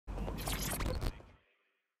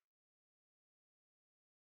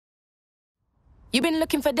You been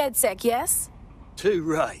looking for DedSec, yes? Too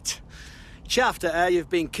right. Chuffed at how you've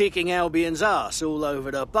been kicking Albion's ass all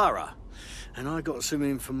over the borough. And I got some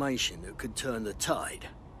information that could turn the tide.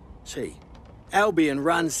 See, Albion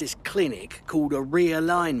runs this clinic called a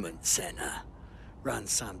realignment centre.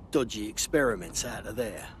 Runs some dodgy experiments out of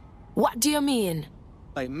there. What do you mean?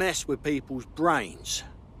 They mess with people's brains.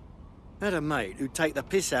 Had a mate who'd take the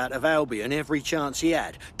piss out of Albion every chance he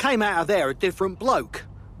had. Came out of there a different bloke.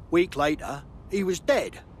 Week later, he was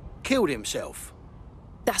dead. Killed himself.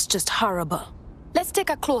 That's just horrible. Let's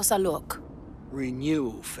take a closer look.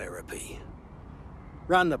 Renewal therapy.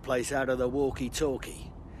 Run the place out of the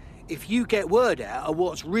walkie-talkie. If you get word out of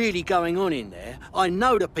what's really going on in there, I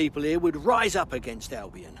know the people here would rise up against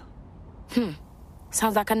Albion.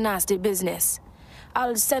 Sounds like a nasty business.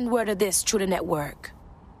 I'll send word of this through the network.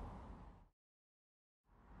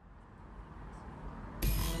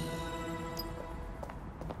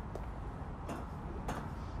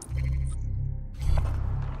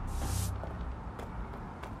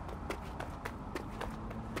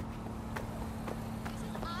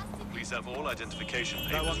 Please have all identification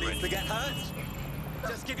papers No one needs ready. to get hurt.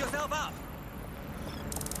 Just give yourself up.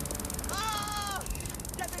 Ah!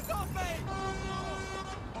 Get this off me!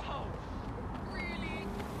 Oh, really?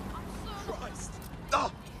 I'm so... Christ!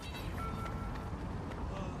 Oh!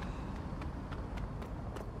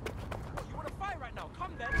 You want to fight right now?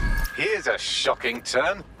 Come then. Here's a shocking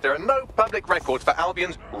turn. There are no public records for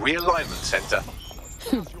Albion's realignment centre.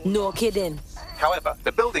 No kidding. However,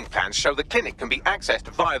 the building plans show the clinic can be accessed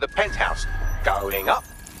via the penthouse. Going up.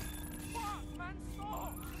 Fuck, man,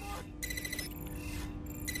 stop!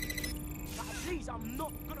 Please, I'm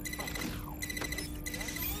not gonna...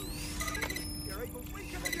 You're able to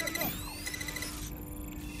weaken in your look.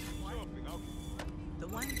 The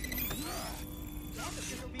one thing you do. The other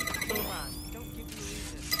thing will be cool, man. Don't give me a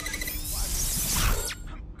reason. What I mean...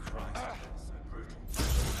 Christ.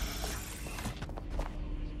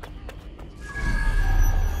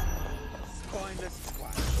 Spineless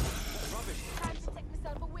twat. Rubbish. Time to take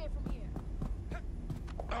myself away from here.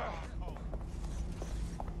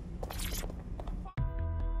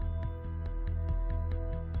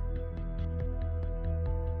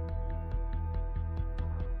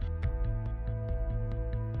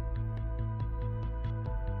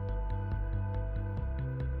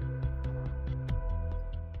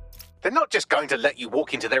 They're not just going to let you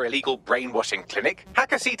walk into their illegal brainwashing clinic.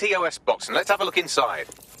 Hack a CTOS box and let's have a look inside.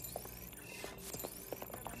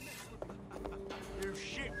 You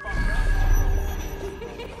shit fucker.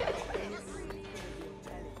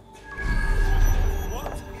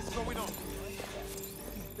 What is going on?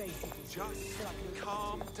 Just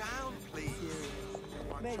calm down, please.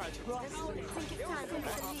 I think it's time for me to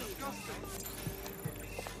leave.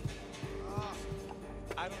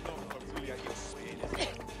 I don't know if I'm really at your speed.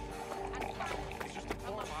 It's just a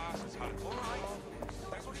poor bastard's had it. All right.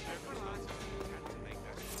 That's what you do for an to make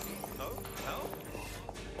that. No? No?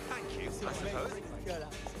 Thank you, I suppose.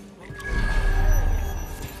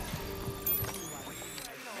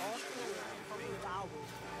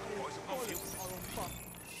 Boys above you.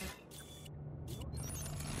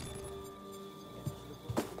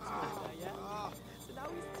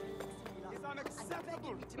 It's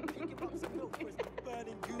unacceptable.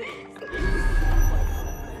 Burning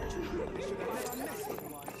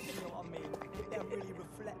They'll really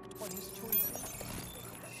reflect on his choices.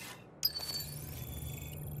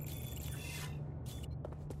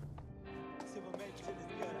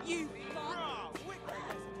 You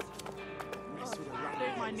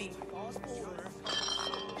Don't mind me.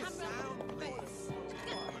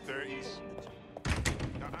 The dirties.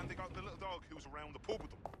 And they got the little dog who was around the pub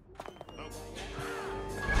with them. No.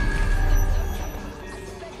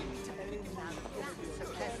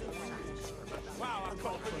 Wow, I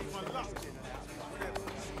can't believe my luck.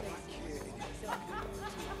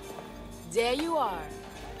 There you are.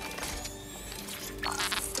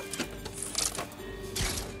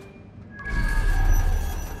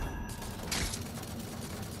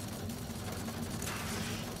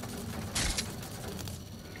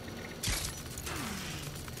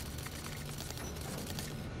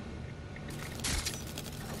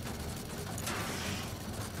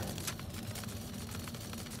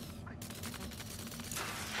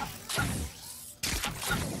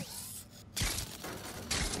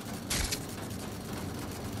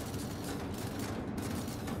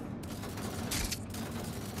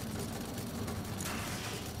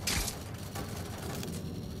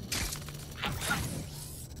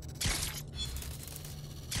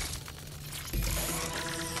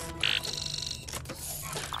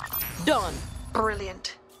 Done.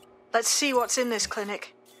 Brilliant. Let's see what's in this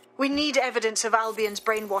clinic. We need evidence of Albion's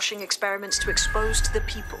brainwashing experiments to expose to the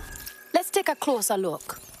people. Let's take a closer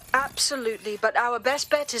look. Absolutely, but our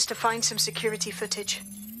best bet is to find some security footage.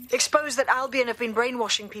 Expose that Albion have been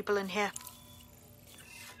brainwashing people in here.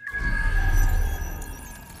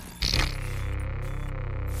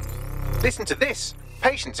 Listen to this.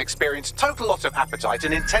 Patients experience total loss of appetite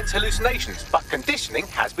and intense hallucinations, but conditioning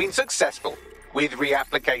has been successful with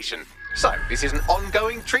reapplication. So, this is an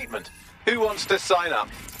ongoing treatment. Who wants to sign up?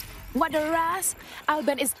 What the ras?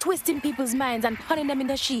 Albion is twisting people's minds and turning them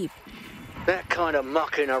into sheep. That kind of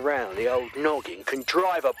mucking around the old noggin can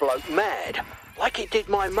drive a bloke mad, like it did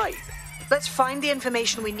my mate. Let's find the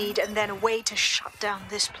information we need and then a way to shut down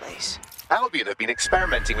this place. Albion have been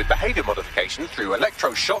experimenting with behavior modification through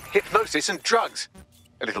electroshock, hypnosis, and drugs.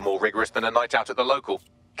 A little more rigorous than a night out at the local.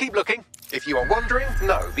 Keep looking. If you are wondering,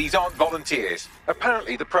 no, these aren't volunteers.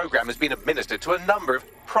 Apparently, the program has been administered to a number of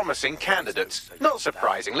promising candidates. Not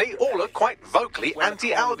surprisingly, all are quite vocally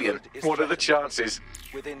anti-Albion. What are the chances?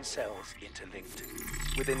 Within cells interlinked.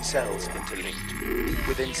 Within cells interlinked.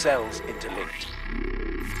 Within cells interlinked.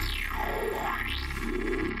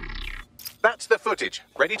 That's the footage.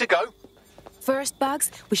 Ready to go? First,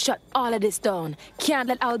 Bugs, we shut all of this down. Can't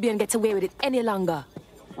let Albion get away with it any longer.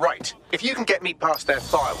 Right. If you can get me past their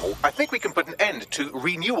firewall, I think we can put an end to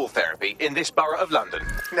renewal therapy in this borough of London.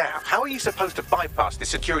 Now, how are you supposed to bypass this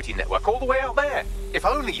security network all the way out there? If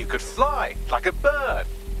only you could fly, like a bird.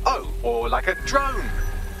 Oh, or like a drone.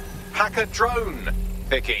 Hack a drone,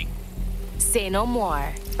 Vicky. Say no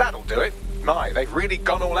more. That'll do it. My, they've really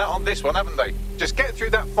gone all out on this one, haven't they? Just get through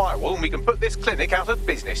that firewall and we can put this clinic out of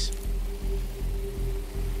business.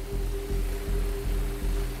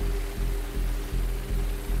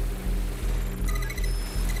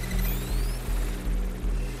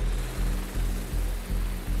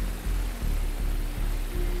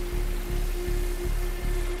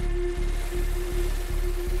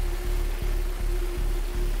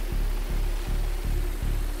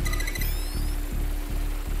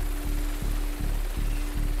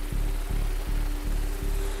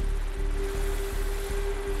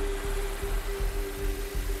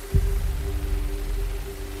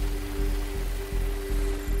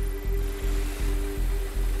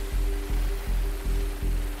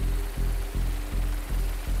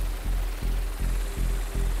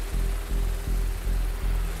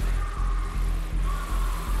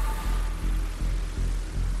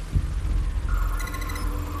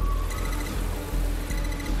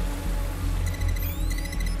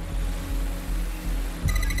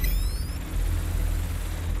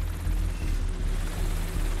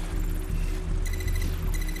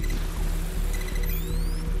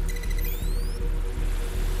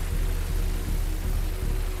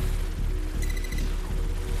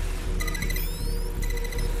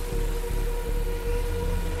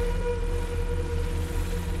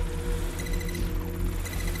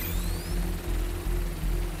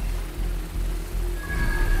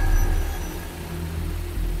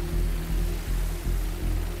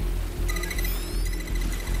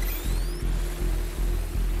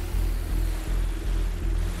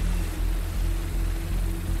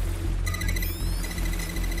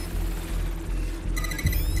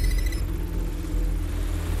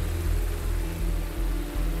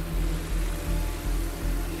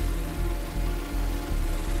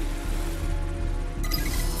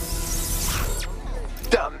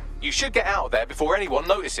 You should get out of there before anyone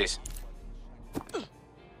notices.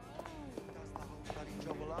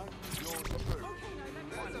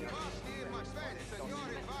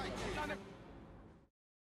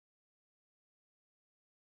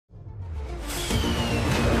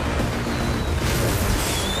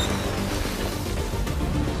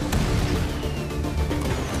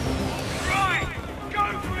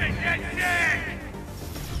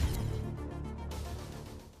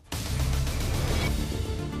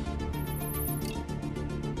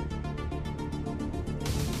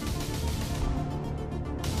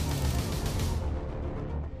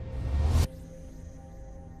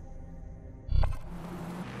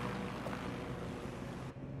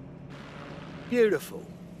 Beautiful.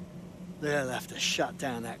 They'll have to shut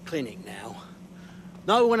down that clinic now.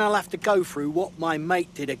 No one will have to go through what my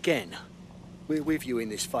mate did again. We're with you in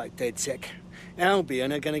this fight, DedSec.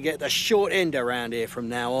 Albion are going to get the short end around here from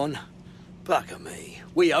now on. Bugger me.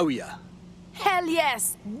 We owe you. Hell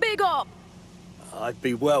yes! Big up! I'd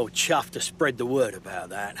be well chuffed to spread the word about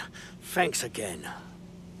that. Thanks again.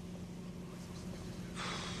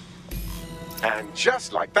 And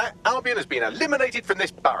just like that, Albion has been eliminated from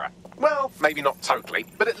this borough. Well, maybe not totally,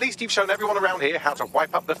 but at least you've shown everyone around here how to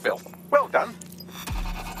wipe up the filth. Well done.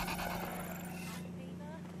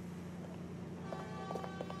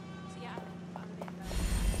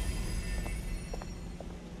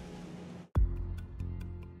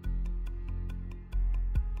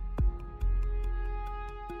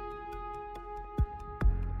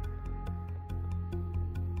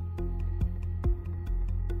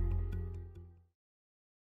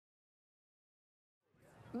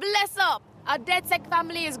 Bless up! Our DedSec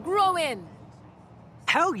family is growing.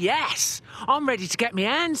 Hell yes! I'm ready to get my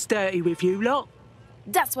hands dirty with you lot.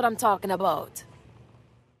 That's what I'm talking about.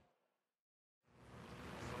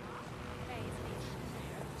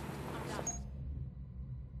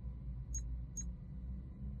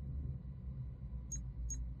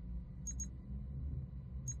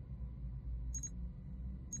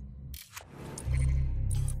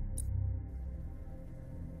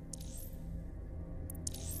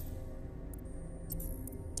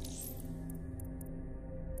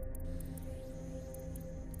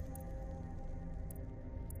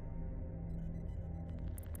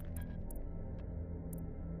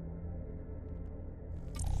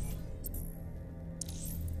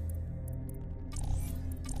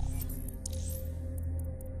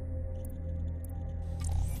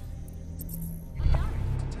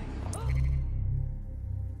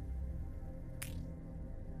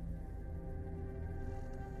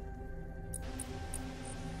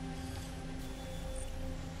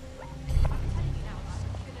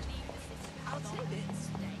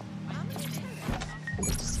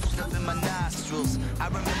 Up in my nostrils. I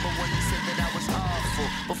remember when they said that I was awful,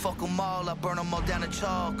 but fuck them all, I burn them all down to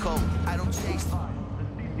charcoal. I don't chase.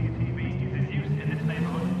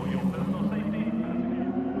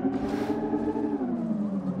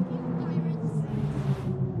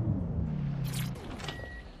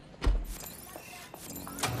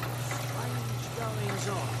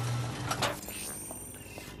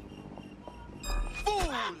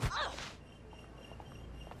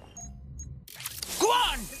 Go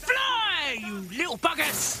on, fly, you little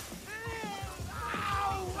buggers!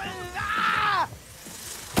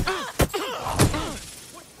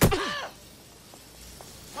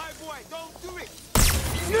 Hi, boy, don't do it!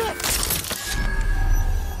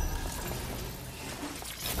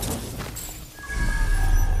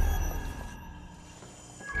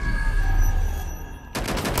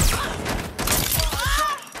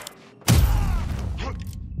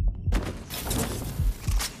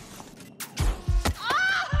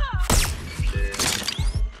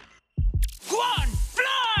 Go on,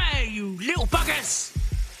 fly, you little buggers!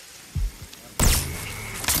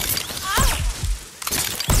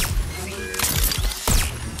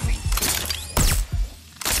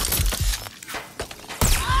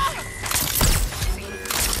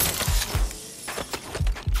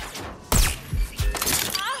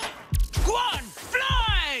 Go on,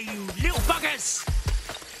 fly, you little buggers!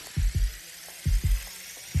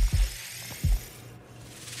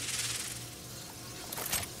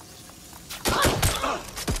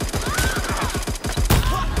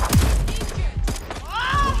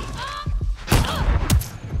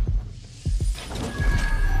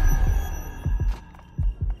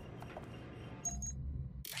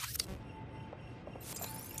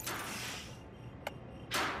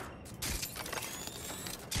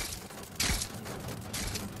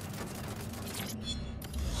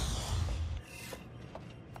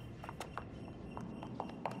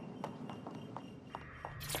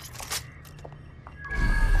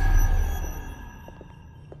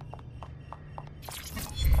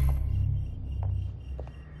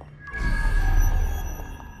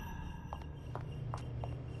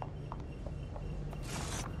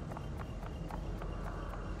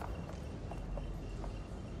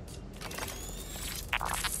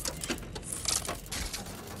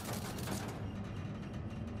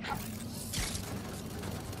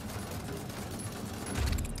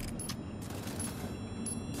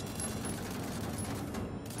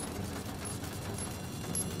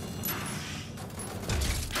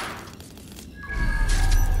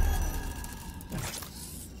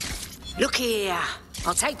 Look here.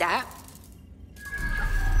 I'll take that.